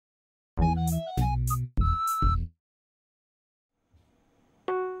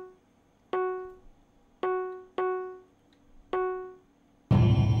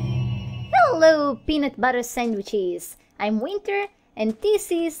Hello, peanut butter sandwiches. I'm Winther, and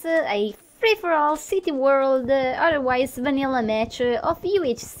this is a free-for-all city world, otherwise vanilla match of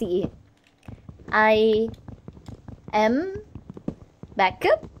UHC. I am back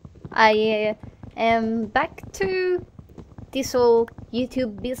up. I am back to this whole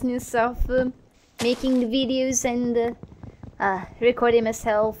YouTube business of making the videos and recording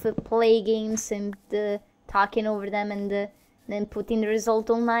myself, play games and talking over them and then putting the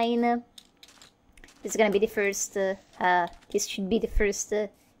result online. This is gonna be the first, this should be the first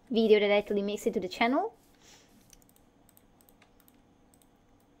video that actually makes it to the channel.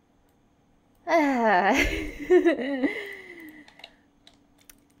 Are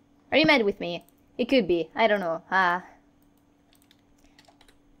you mad with me? It could be, I don't know. Am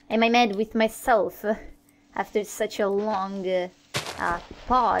I mad with myself after such a long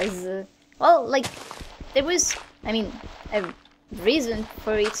pause? Well, like, there was, I mean, a reason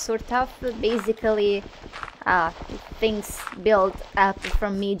for it, sort of. Basically, things built up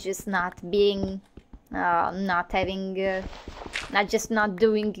from me just not being, not having, not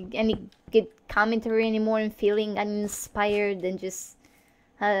doing any good commentary anymore and feeling uninspired and just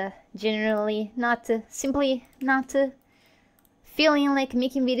generally not, simply not feeling like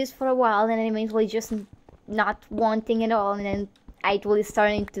making videos for a while, and then eventually just not wanting at all, and then actually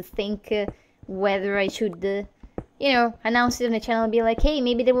starting to think whether I should you know, announce it on the channel and be like, hey,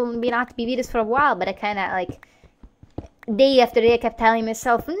 maybe there will not be videos for a while, but I kind of, like, day after day I kept telling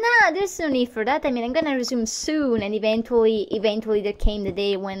myself, nah, there's no need for that, I mean, I'm gonna resume soon, and eventually there came the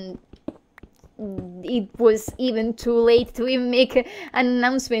day when it was even too late to even make an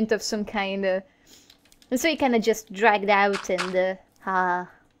announcement of some kind, and so it kind of just dragged out, and I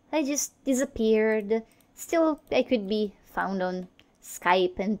just disappeared. Still, I could be found on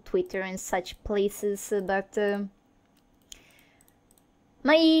Skype and Twitter and such places, but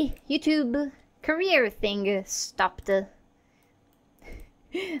my YouTube career thing stopped. I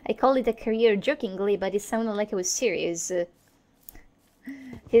call it a career jokingly, but it sounded like it was serious.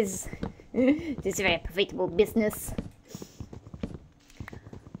 This is a very profitable business.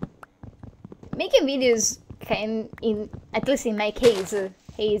 Making videos can, at least in my case,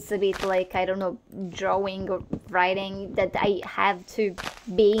 is a bit like, I don't know, drawing or writing, that I have to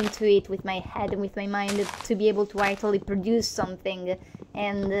be into it with my head and with my mind to be able to actually produce something.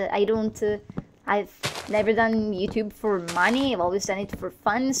 And I've never done YouTube for money, I've always done it for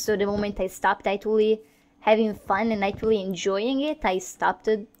fun, so the moment I stopped actually having fun and actually enjoying it, I stopped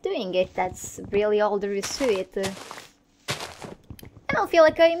doing it. That's really all there is to it. I don't feel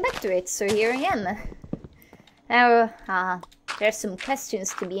like going back to it, so here I am. Now, there's some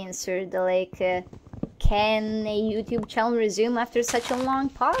questions to be answered, like, can a YouTube channel resume after such a long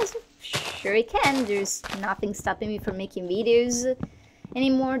pause? Sure it can. There's nothing stopping me from making videos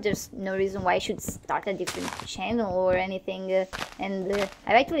anymore. There's no reason why I should start a different channel or anything, and I've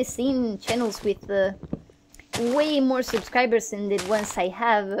actually seen channels with way more subscribers than the ones I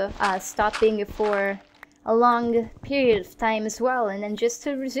have stopping for a long period of time as well, and then just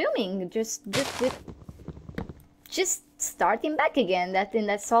resuming, just starting back again.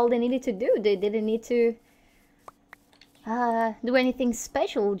 That's all they needed to do. They didn't need to do anything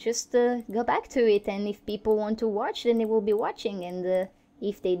special, just go back to it, and if people want to watch, then they will be watching, and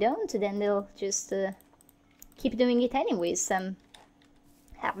if they don't, then they'll just keep doing it anyways. Have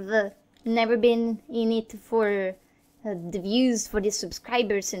never been in it for the views, for the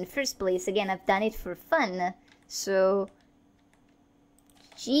subscribers in the first place. Again, I've done it for fun, so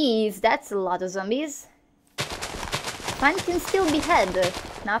jeez, that's a lot of zombies. Fun can still be had.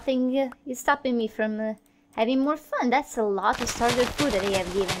 Nothing is stopping me from having more fun. That's a lot of starter food that they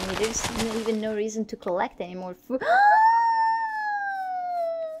have given me. There's even no reason to collect any more food.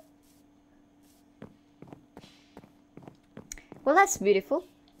 Well, that's beautiful.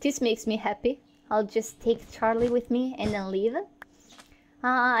 This makes me happy. I'll just take Charlie with me and then leave.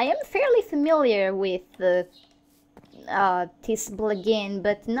 I am fairly familiar with this plugin,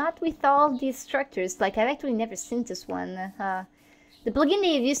 but not with all these structures. Like, I've actually never seen this one. The plugin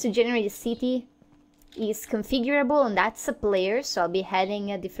they've used to generate a city is configurable, and that's a player, so I'll be heading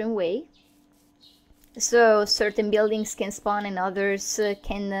a different way. So certain buildings can spawn and others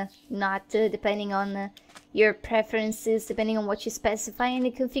can not, depending on your preferences, depending on what you specify in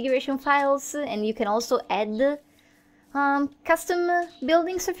the configuration files. And you can also add custom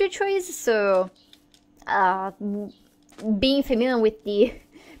buildings of your choice, so being familiar with the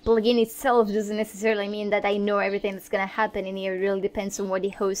plugin itself doesn't necessarily mean that I know everything that's gonna happen in here. It really depends on what the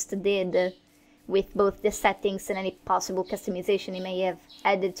host did with both the settings and any possible customization he may have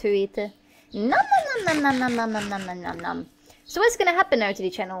added to it. Nom nom nom nom nom nom nom nom nom nom nom. So what's gonna happen now to the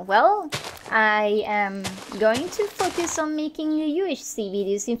channel? Well, I am going to focus on making UHC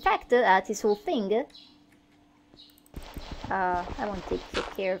videos. In fact, this whole thing... I won't take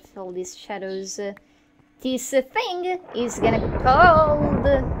care of all these shadows. This thing is gonna be called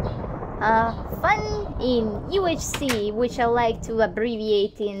Fun in UHC, which I like to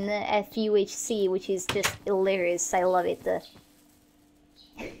abbreviate in FUHC, which is just hilarious. I love it.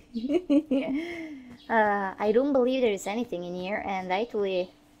 I don't believe there is anything in here, and actually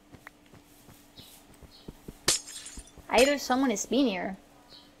either someone has been here,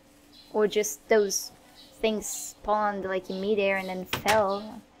 or just those things spawned like in midair and then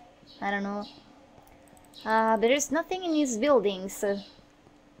fell. I don't know. But there's nothing in these buildings.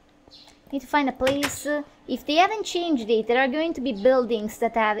 Need to find a place. If they haven't changed it, there are going to be buildings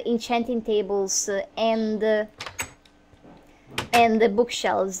that have enchanting tables and the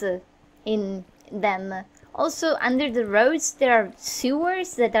bookshelves in them. Also, under the roads there are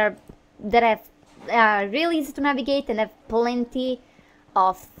sewers that are really easy to navigate and have plenty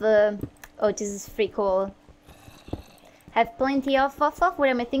of oh, this is pretty cool. Have plenty of what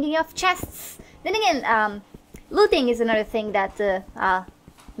am I thinking of? Chests. Then again, looting is another thing that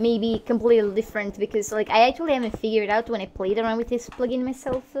may be completely different, because like I actually haven't figured out when I played around with this plugin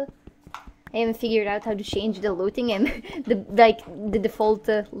myself. I haven't figured out how to change the looting, and the default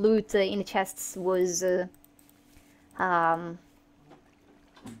loot in the chests was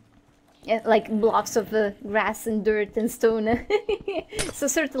like blocks of grass and dirt and stone. So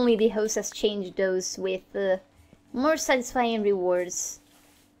certainly the host has changed those with more satisfying rewards.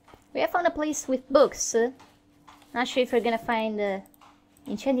 We have found a place with books. Not sure if we're gonna find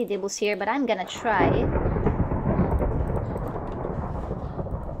enchanting tables here, but I'm gonna try.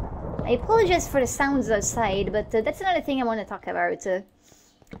 I apologize for the sounds outside, but that's another thing I want to talk about.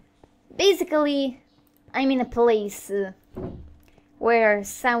 Basically, I'm in a place where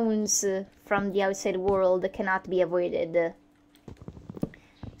sounds from the outside world cannot be avoided.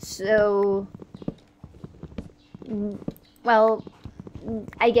 So, well,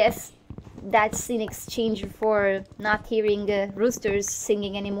 I guess that's in exchange for not hearing roosters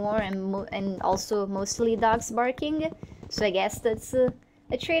singing anymore, and also mostly dogs barking. So I guess that's a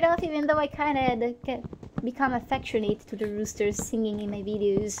trade-off, even though I kind of become affectionate to the roosters singing in my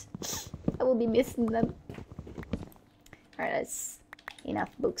videos. I will be missing them. Alright, that's enough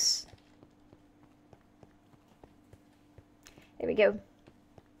books. There we go.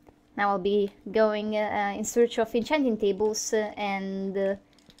 Now I'll be going in search of enchanting tables, and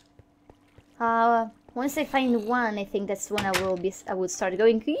once I find one, I think that's when I would start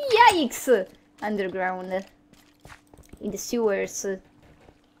going, yikes, underground in the sewers.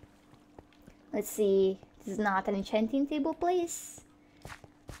 Let's see, this is not an enchanting table place.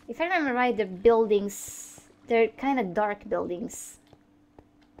 If I remember right, the buildings, they're kind of dark buildings,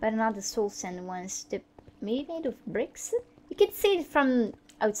 but not the soul sand ones. They're maybe made of bricks? You can see it from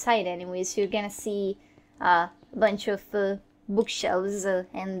outside anyways. You're gonna see a bunch of bookshelves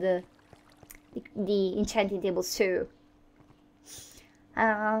and the enchanting tables too.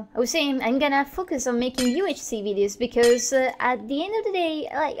 I was saying I'm gonna focus on making UHC videos because at the end of the day,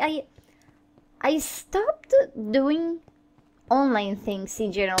 I stopped doing online things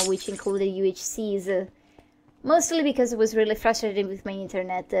in general, which included UHCs, mostly because it was really frustrating with my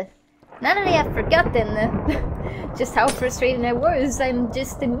internet. Now that I have forgotten just how frustrating I was, I'm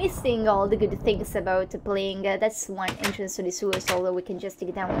just missing all the good things about playing. That's one entrance to the sewers, although we can just dig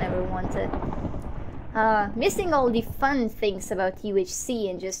it down whenever we want. Missing all the fun things about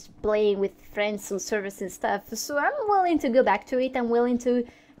UHC and just playing with friends on servers and stuff. So I'm willing to go back to it. I'm willing to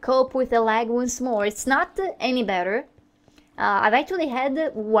cope with the lag once more. It's not any better. I've actually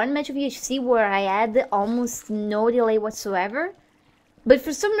had one match of UHC where I had almost no delay whatsoever. But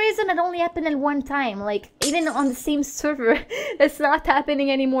for some reason it only happened at one time, like even on the same server. It's not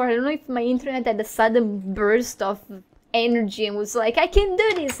happening anymore. I don't know if my internet had a sudden burst of energy and was like, I can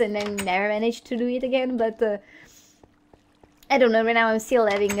do this, and then never managed to do it again. But I don't know, right now I'm still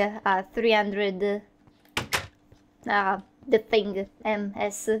having 300 the thing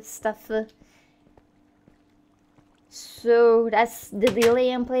MS stuff. So that's the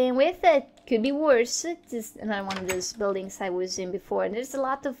delay I'm playing with. It could be worse. It's another one of those buildings I was in before, and there's a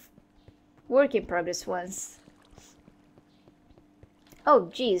lot of work in progress ones. Oh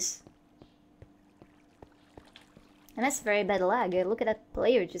jeez. And that's very bad lag. Look at that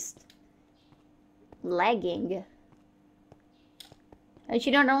player just lagging. Don't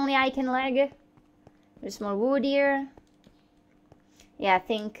you know not only I can lag? There's more wood here. Yeah, I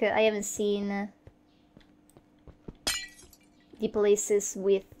think I haven't seen the places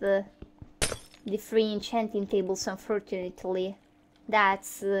with the free enchanting tables, unfortunately.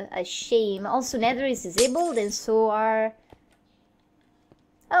 That's a shame. Also, Nether is disabled, and so are...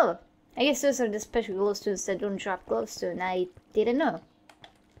 Oh, I guess those are the special glowstones that don't drop glowstone. I didn't know.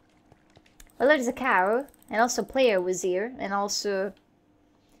 Well, there's a cow, and also player was here, and also...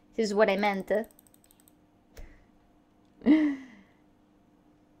 This is what I meant.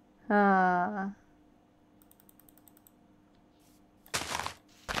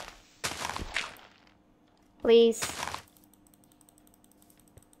 Please.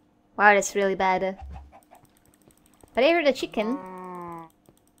 Wow, that's really bad. But I heard a chicken.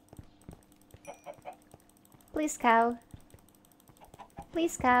 Please, cow.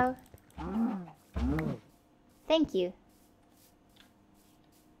 Please, cow. Thank you.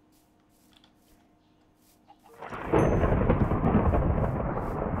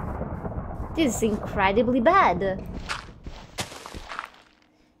 This is incredibly bad.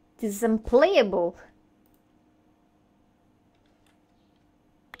 This is unplayable.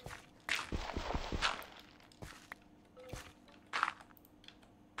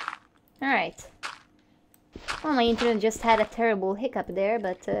 Alright. Well, my internet just had a terrible hiccup there,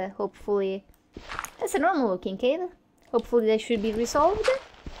 but hopefully... That's a normal looking cave. Hopefully that should be resolved.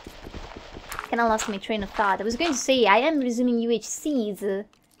 Kinda lost my train of thought. I was going to say, I am resuming UHCs. And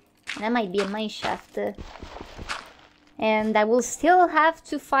that might be a mineshaft. And I will still have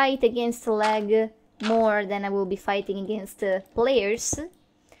to fight against lag more than I will be fighting against players.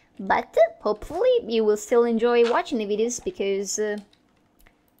 But hopefully you will still enjoy watching the videos because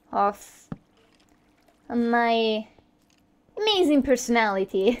of my amazing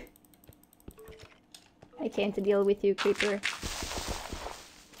personality. I can't deal with you, creeper.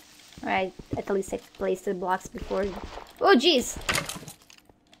 Alright, at least I placed the blocks before. Oh jeez!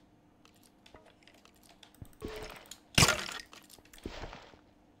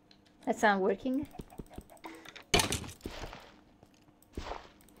 That's not working.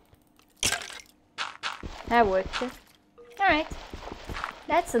 That worked. Alright.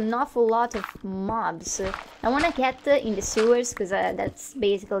 That's an awful lot of mobs. I want to get in the sewers, because that's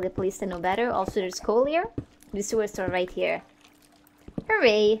basically the place to know better. Also, there's coal here. The sewers are right here.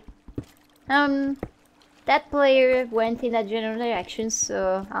 Hooray! That player went in that general direction,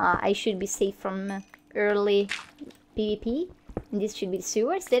 so I should be safe from early PvP. And this should be the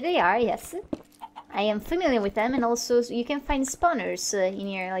sewers. There they are, yes. I am familiar with them, and also you can find spawners in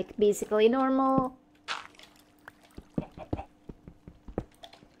here, like basically normal.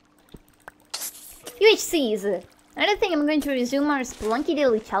 UHCs! Another thing I'm going to resume are Spelunky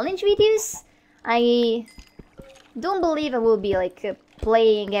Daily Challenge videos. I don't believe I will be like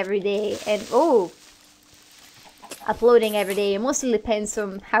playing every day and uploading every day. It mostly depends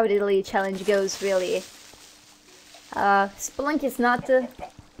on how the daily challenge goes, really. Spelunky is not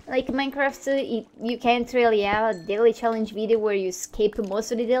like Minecraft. You can't really have a daily challenge video where you skip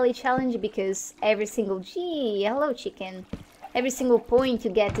most of the daily challenge because every single hello chicken. Every single point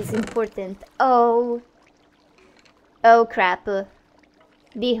you get is important. Oh crap.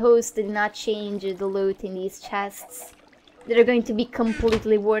 The host did not change the loot in these chests. They're going to be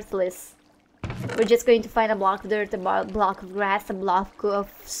completely worthless. We're just going to find a block of dirt, a block of grass, a block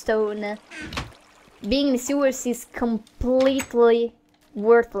of stone. Being in the sewers is completely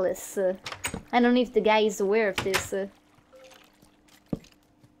worthless. I don't know if the guy is aware of this.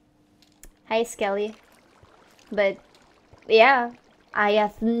 Hi, Skelly. But yeah, I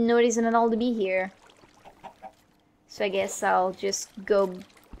have no reason at all to be here. So I guess I'll just go...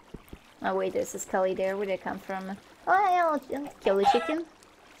 Oh wait, there's a Skelly there. Where'd it come from? Oh yeah, I'll kill the chicken.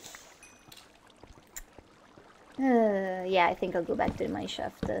 Yeah, I think I'll go back to the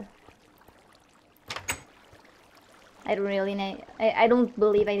mineshaft. I don't really know. I don't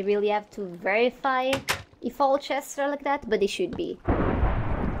believe I really have to verify if all chests are like that, but they should be.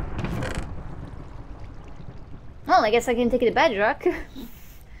 Well, I guess I can take the bedrock.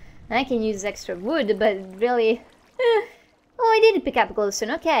 I can use extra wood, but really... Oh, I did pick up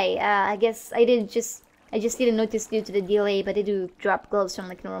glowstone. Okay, I guess I just didn't notice due to the delay, but I do drop glowstone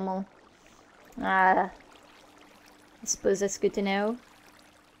like normal. I suppose that's good to know.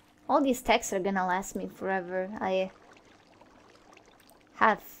 All these texts are gonna last me forever. I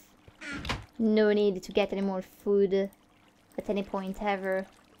have no need to get any more food at any point ever.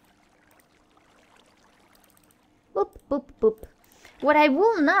 Boop, boop, boop. What I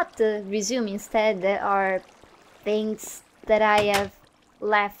will not resume instead are things that I have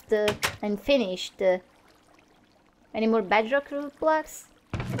left unfinished. Any more bedrock root blocks?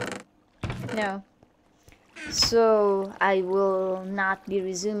 No. So I will not be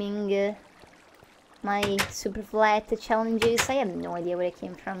resuming my super flat challenges. I have no idea where it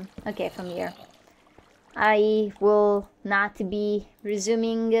came from. Okay, from here. I will not be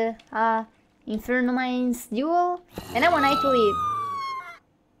resuming Inferno Mines duel, and I want to actually...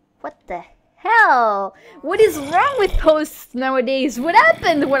 What the hell? What is wrong with hosts nowadays? What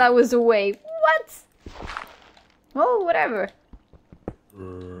happened when I was away? What? Oh, whatever.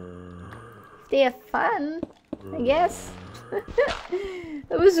 If they have fun, I guess.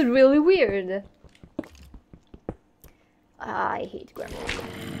 That was really weird. I hate grammar.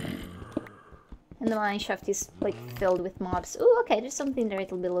 And the mine shaft is like filled with mobs. Oh, okay, there's something right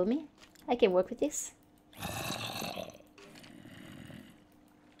below me. I can work with this.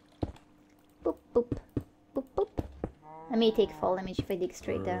 Boop, boop, boop, boop. I may take fall damage if I dig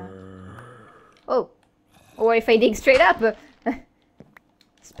straight down. Oh, or if I dig straight up.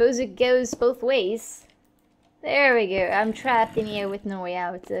 Suppose it goes both ways. There we go. I'm trapped in here with no way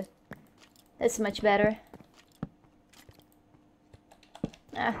out. That's much better.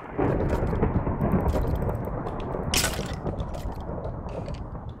 Ah.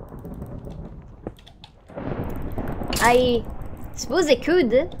 I suppose I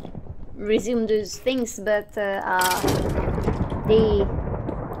could resume those things, but I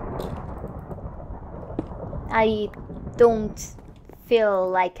don't feel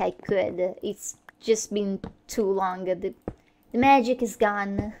like I could. It's just been too long. The magic is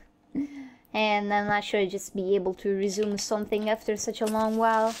gone, and I'm not sure I'd just be able to resume something after such a long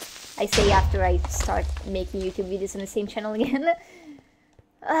while. I say after I start making YouTube videos on the same channel again.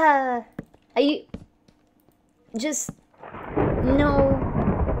 I just know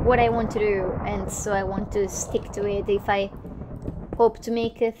what I want to do, and so I want to stick to it if I hope to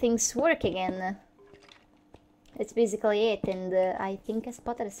make things work again. That's basically it, and I think I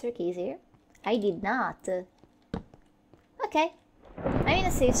spotted a staircase here. I did not. Okay. I'm in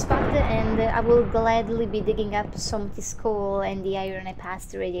a safe spot, and I will gladly be digging up some of this coal and the iron I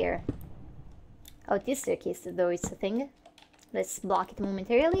passed right here. Oh, this staircase, though, it's a thing. Let's block it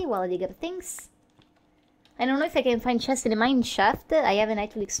momentarily while I dig up things. I don't know if I can find chests in the mine shaft. I haven't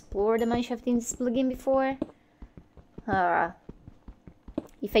actually explored the mine shaft in this plugin before.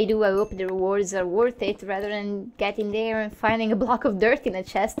 If I do, I hope the rewards are worth it, rather than getting there and finding a block of dirt in a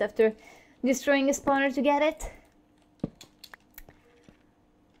chest after destroying a spawner to get it.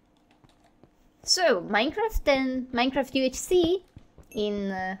 So, Minecraft and Minecraft UHC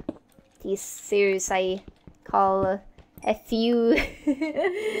in this series I call FU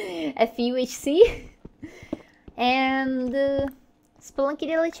FUHC and Spelunky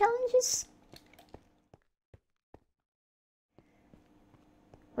Daily Challenges.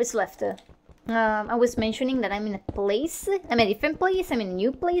 What's left? I was mentioning that I'm in a place, I'm in a different place, I'm in a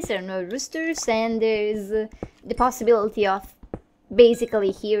new place, there are no roosters, and there's the possibility of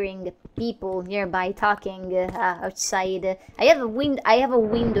basically hearing people nearby talking outside. I have a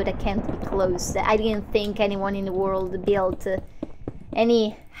window that can't be closed. I didn't think anyone in the world built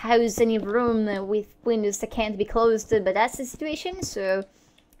any house, any room with windows that can't be closed, but that's the situation, so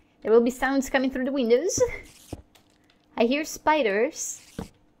there will be sounds coming through the windows. I hear spiders.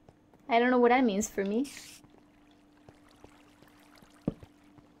 I don't know what that means for me.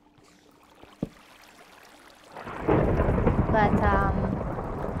 But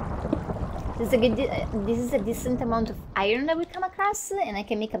this is a decent amount of iron that we come across, and I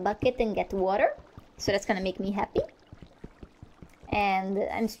can make a bucket and get water, so that's gonna make me happy. And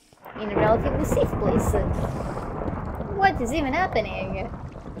I'm in a relatively safe place. What is even happening?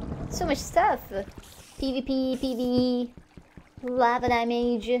 So much stuff. PvP, PvE, lava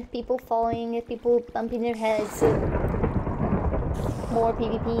damage, people falling, people bumping their heads. More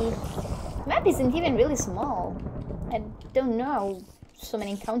PvP. The map isn't even really small. I don't know. So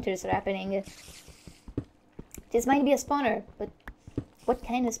many encounters are happening. This might be a spawner, but what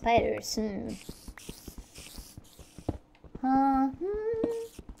kind of spiders?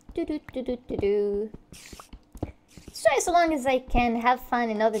 So as long as I can have fun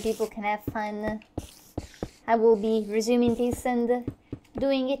and other people can have fun, I will be resuming this and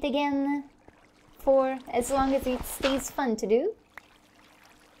doing it again for as long as it stays fun to do.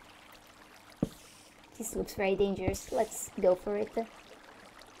 This looks very dangerous. Let's go for it. Whee!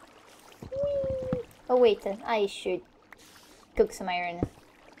 Oh wait, I should cook some iron.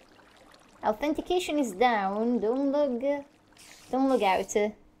 Authentication is down. Don't look out.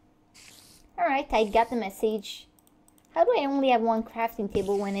 Alright, I got the message. How do I only have one crafting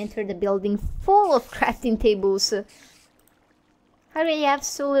table when I enter the building full of crafting tables? How do I have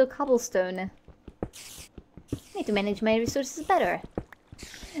so little cobblestone? I need to manage my resources better.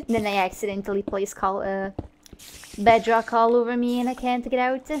 Then I accidentally place bedrock all over me and I can't get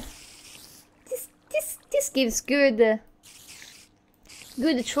out. This gives good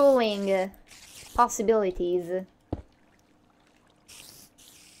trolling possibilities.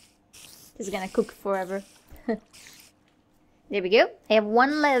 It's gonna cook forever. There we go. I have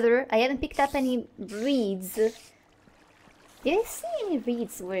 1 leather. I haven't picked up any reeds. Did I see any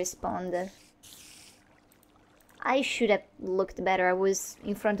reeds where I spawned? I should have looked better. I was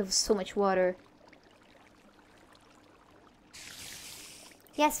in front of so much water.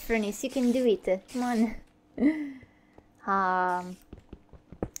 Yes, Furnace, you can do it. Come on.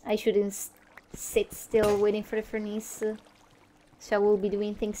 I shouldn't sit still waiting for the furnace. So I will be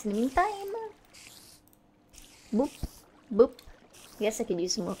doing things in the meantime. Boop, boop. I guess I could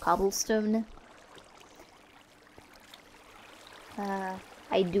use some more cobblestone.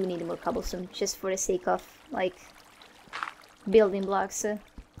 I do need more cobblestone, just for the sake of, like, building blocks. I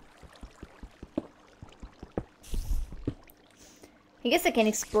guess I can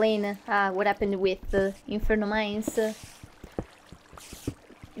explain what happened with the Inferno Mines.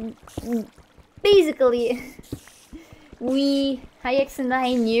 Basically, Ix and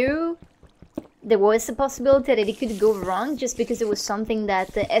I knew there was a possibility that it could go wrong, just because it was something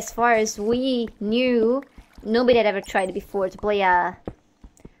that, as far as we knew, nobody had ever tried before, to play a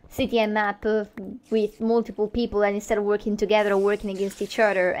CTM map with multiple people, and instead of working together or working against each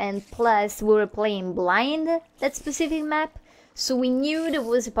other. And plus, we were playing blind that specific map, so we knew there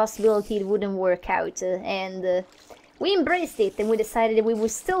was a possibility it wouldn't work out, and we embraced it, and we decided that we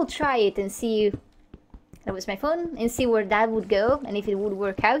would still try it and see. That was my phone, and see where that would go and if it would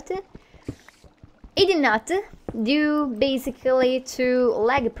work out. It did not, due basically to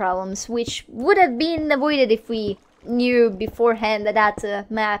lag problems, which would have been avoided if we knew beforehand that that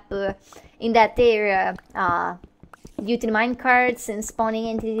map in that area, due to the minecarts and spawning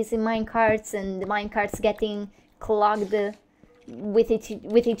entities in minecarts and the minecarts getting clogged with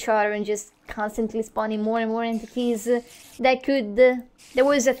each other and just constantly spawning more and more entities, that could there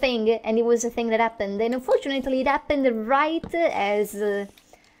was a thing, and it was a thing that happened, and unfortunately it happened right as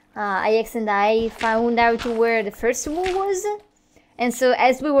Ix and I found out where the first wall was. And so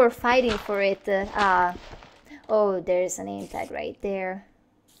as we were fighting for it, oh, there's a name tag right there.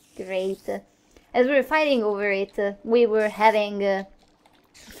 Great. As we were fighting over it, we were having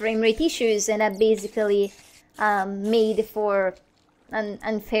frame rate issues, and that basically made for an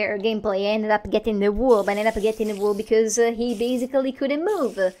unfair gameplay. I ended up getting the wool, but I ended up getting the wool because he basically couldn't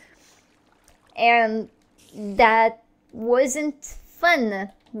move. And that wasn't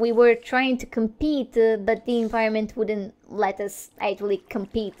fun. We were trying to compete, but the environment wouldn't let us actually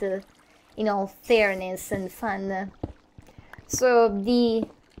compete in all fairness and fun. So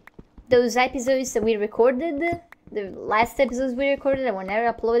those episodes that we recorded, the last episodes we recorded, that were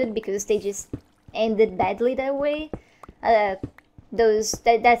never uploaded because they just ended badly that way.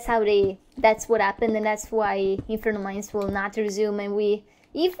 That's what happened, and that's why Inferno Mines will not resume. And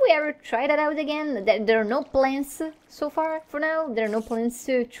if we ever try that out again, there are no plans so far for now. There are no plans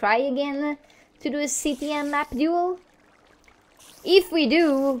to try again to do a CTM map duel. If we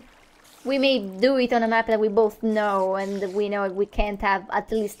do, we may do it on a map that we both know, and we know we can't have at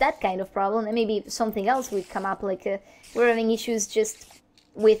least that kind of problem, and maybe something else would come up, like we're having issues just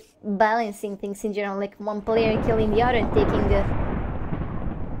with balancing things in general, like one player killing the other and taking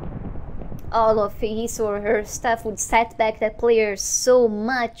all of his or her stuff would set back that player so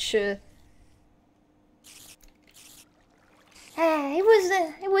much. It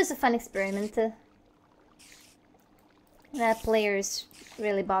was a fun experiment. That player is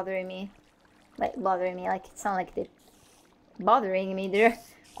really bothering me. Like, it's not like they're bothering me, they're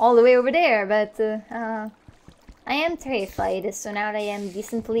all the way over there, but I am terrified, so now that I am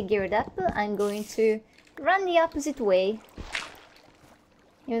decently geared up, I'm going to run the opposite way.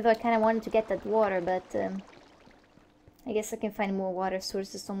 Even though I kind of wanted to get that water, but I guess I can find more water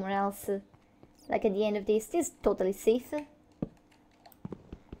sources somewhere else. Like at the end of this, this is totally safe.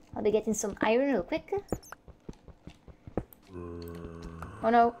 I'll be getting some iron real quick. Oh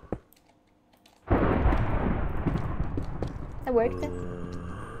no. That worked.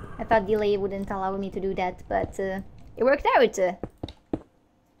 I thought delay wouldn't allow me to do that, but it worked out.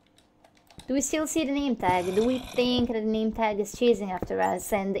 Do we still see the name tag? Do we think that the name tag is chasing after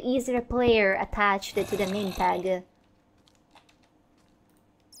us? And is there a player attached to the name tag?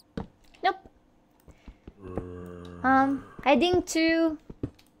 Nope. Heading to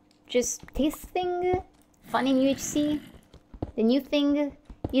just this thing, fun in UHC, the new thing.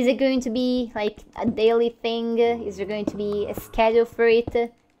 Is it going to be like a daily thing? Is there going to be a schedule for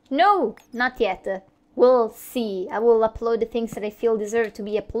it? No, not yet. We'll see. I will upload the things that I feel deserve to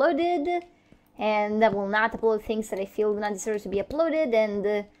be uploaded, and I will not upload things that I feel do not deserve to be uploaded,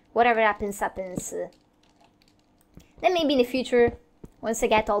 and whatever happens, happens. Then maybe in the future, Once I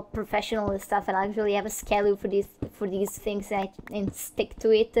get all professional and stuff, I'll actually have a schedule for these things and stick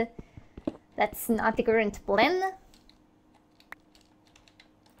to it. That's not the current plan.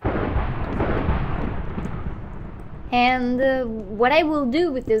 And what I will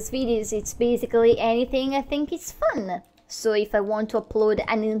do with those videos, it's basically anything I think is fun. So if I want to upload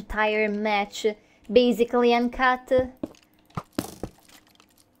an entire match, basically uncut,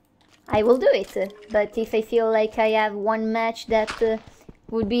 I will do it. But if I feel like I have one match that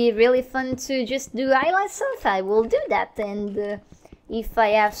would be really fun to just do highlights of, I will do that. And if I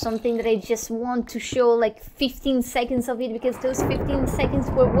have something that I just want to show like 15 seconds of it because those 15 seconds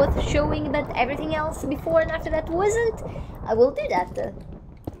were worth showing but everything else before and after that wasn't, I will do that.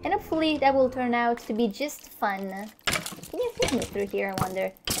 And hopefully that will turn out to be just fun. Can you put me through here, I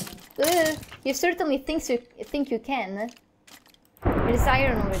wonder? You certainly think you can. There's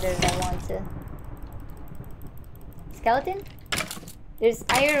iron over there that I want. Skeleton? There's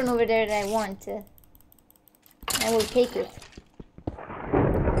iron over there that I want. I will take it.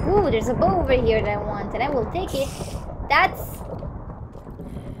 Ooh, there's a bow over here that I want, and I will take it. That's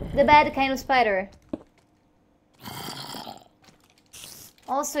the bad kind of spider.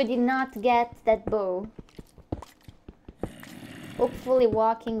 Also, I did not get that bow. Hopefully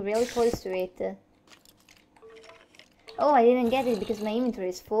walking really close to it. Oh, I didn't get it because my inventory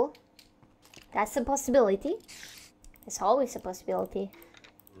is full. That's a possibility. It's always a possibility.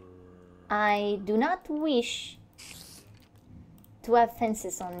 I do not wish to have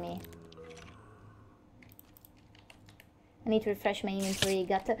fences on me. I need to refresh my inventory.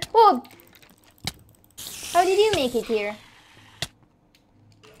 Got to... Oh! How did you make it here?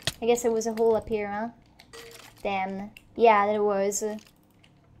 I guess there was a hole up here, huh? Damn. Yeah, there was.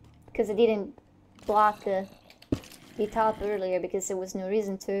 Because I didn't block the top earlier because there was no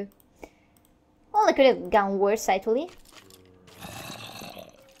reason to. Well, it could have gone worse, actually.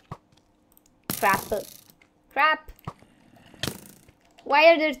 Crap. Crap!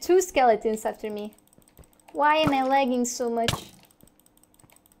 Why are there two skeletons after me? Why am I lagging so much?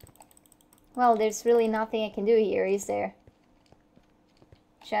 Well, there's really nothing I can do here, is there?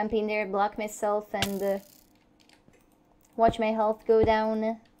 Jump in there, block myself, and watch my health go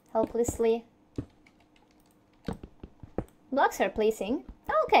down helplessly. Blocks are placing.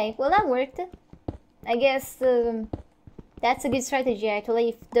 Okay, well that worked. I guess that's a good strategy actually.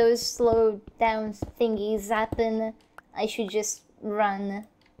 If those slow down thingies happen, I should just run.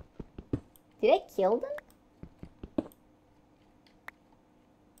 Did I kill them?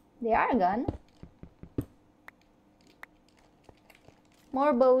 They are gone.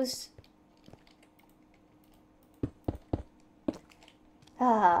 More bows.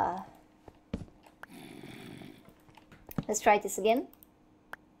 Ah. Let's try this again.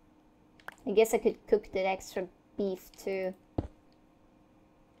 I guess I could cook that extra beef too.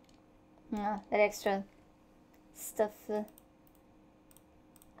 That extra stuff.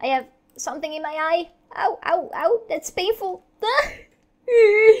 I have something in my eye. Ow, ow, ow. That's painful.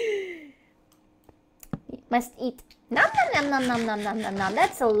 Must eat. Nom nom nom nom nom nom nom nom.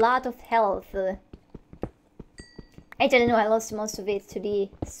 That's a lot of health. I don't know, I lost most of it to the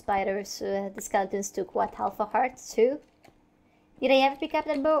spiders. The skeletons took what, half a heart too? Did I ever pick up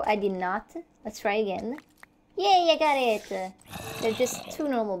that bow? I did not. Let's try again. Yay, I got it! They're just two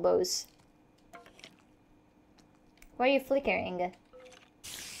normal bows. Why are you flickering?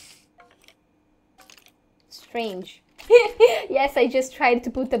 Strange. Yes, I just tried to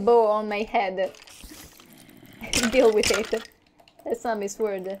put a bow on my head. Deal with it. That's not Miss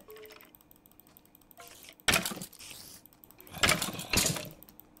Word.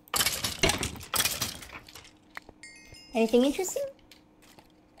 Anything interesting?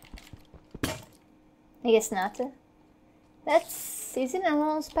 I guess not. Is it a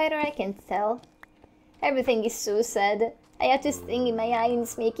normal spider? I can't tell. Everything is so sad. I have this thing in my eye and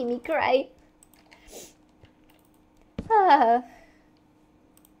it's making me cry. Ah.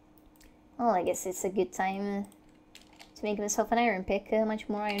 Well, I guess it's a good time to make myself an iron pick. How much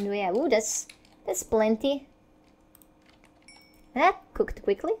more iron do we have? Ooh, that's plenty. That cooked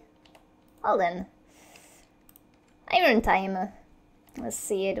quickly. Well then. Iron time. Let's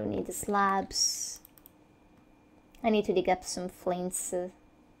see, I don't need the slabs. I need to dig up some flints. I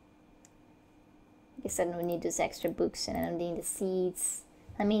guess I don't need those extra books and I don't need the seeds.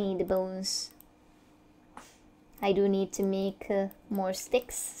 I may need the bones. I do need to make more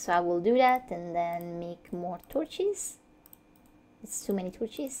sticks, so I will do that and then make more torches. It's too many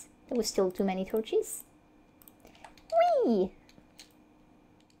torches. There was still too many torches. Whee!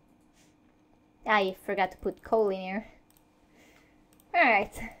 I forgot to put coal in here.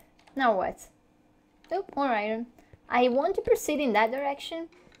 Alright, now what? Oh, more iron. I want to proceed in that direction.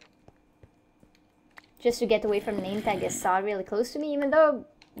 Just to get away from the name tag I saw really close to me, even though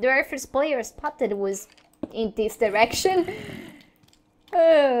the very first player I spotted was in this direction.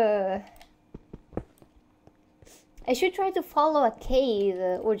 I should try to follow a cave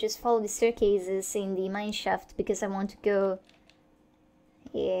or just follow the staircases in the mine shaft because I want to go...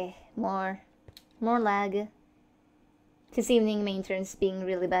 Yeah, more lag. This evening maintenance being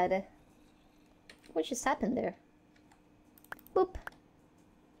really bad. What just happened there? Boop.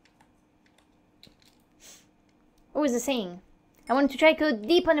 What was I saying? I wanted to try to go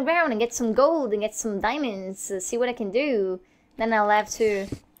deep underground and get some gold and get some diamonds, see what I can do. Then I'll have to...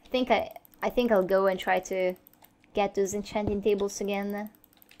 I think I'll go and try to get those enchanting tables again.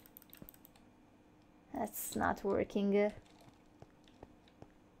 That's not working.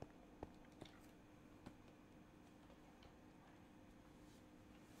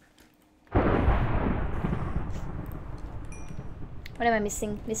 What am I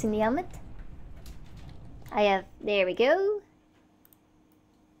missing? Missing the helmet? I have... There we go.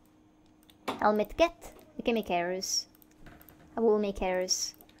 Helmet get. We can make arrows. I will make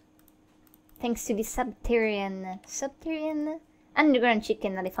arrows. Thanks to the subterranean underground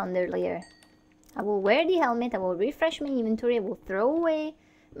chicken that I found earlier. I will wear the helmet, I will refresh my inventory, I will throw away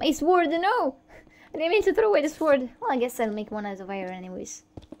my sword. No! I didn't mean to throw away the sword. Well, I guess I'll make one out of iron anyways.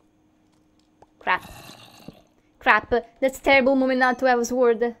 Crap. Crap, that's a terrible moment not to have a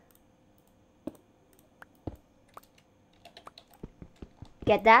sword.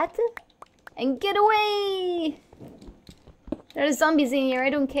 Get that? And get away! There are zombies in here, I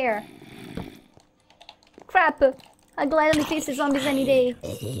don't care. Crap! I'll gladly face the zombies any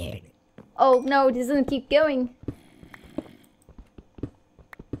day. Oh no, this doesn't keep going.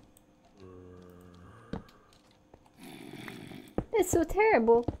 That's so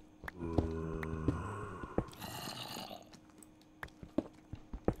terrible.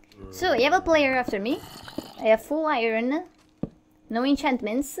 So, you have a player after me. I have full iron. No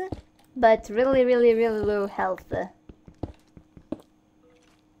enchantments. But really low health.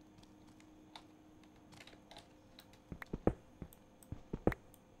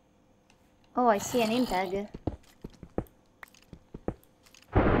 Oh, I see a name tag.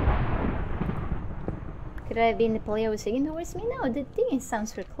 Could I have been the player who was singing towards me? No, the thing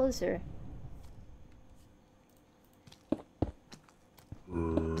sounds for closer.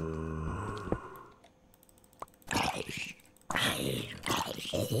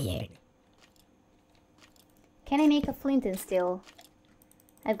 Can I make a flint and steel?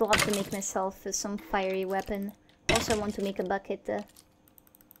 I'd love to make myself some fiery weapon. Also, I want to make a bucket.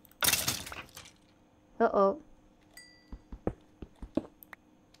 Uh-oh.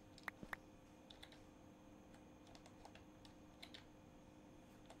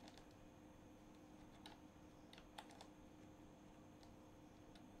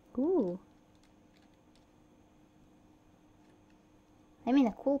 Ooh. I'm in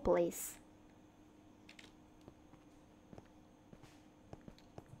a cool place.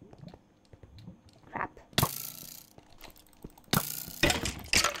 Crap.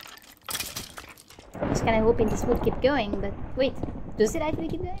 I was kinda hoping this would keep going, but wait, does it actually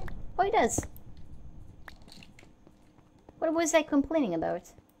keep going? Oh, it does. What was I complaining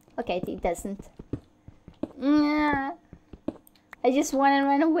about? Okay, it doesn't. I just wanna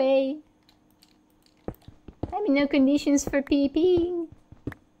run away. I'm in no conditions for peeing.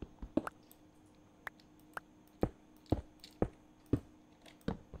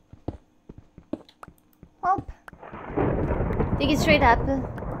 Oh. Take it straight up.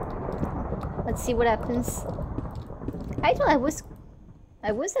 Let's see what happens. I thought I was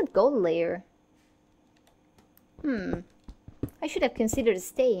at gold layer. I should have considered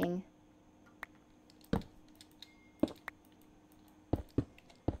staying.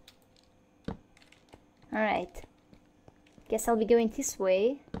 Alright. Guess I'll be going this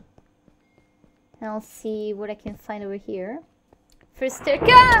way. And I'll see what I can find over here. First staircase!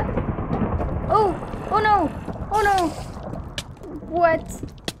 Oh! Oh no! Oh no! What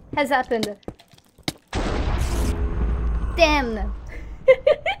has happened? Damn!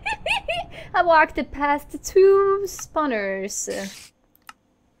 I walked past 2 spawners.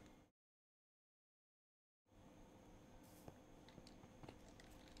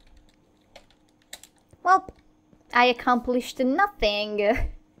 Well, I accomplished nothing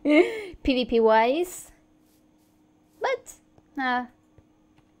PvP wise, but I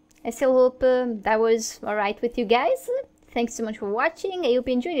still hope that was alright with you guys. Thanks so much for watching, I hope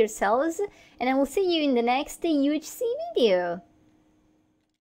you enjoyed yourselves, and I will see you in the next UHC video.